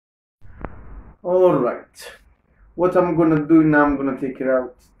Alright, what I'm gonna do now, I'm gonna take it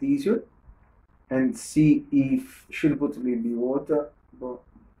out this one and see if should put a little bit water, but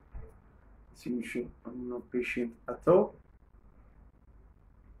as usual I'm not patient at all,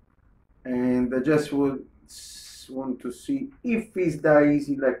 and I just would want to see if it's that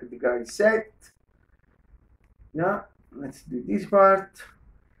easy like the guy said. Yeah, let's do this part.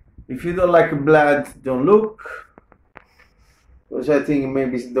 If you don't like blood, don't look, because I think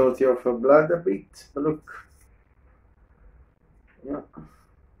maybe it's dirty of a blood a bit, but look. Yeah,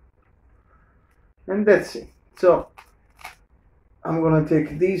 and that's it. So I'm gonna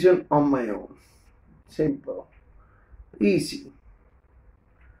take this one on my own. Simple, easy,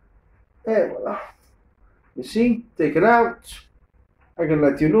 and voila. You see, take it out. I can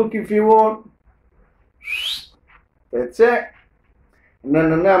let you look if you want. That's it. And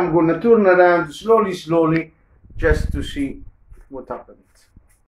then I'm gonna turn around slowly, just to see what happens.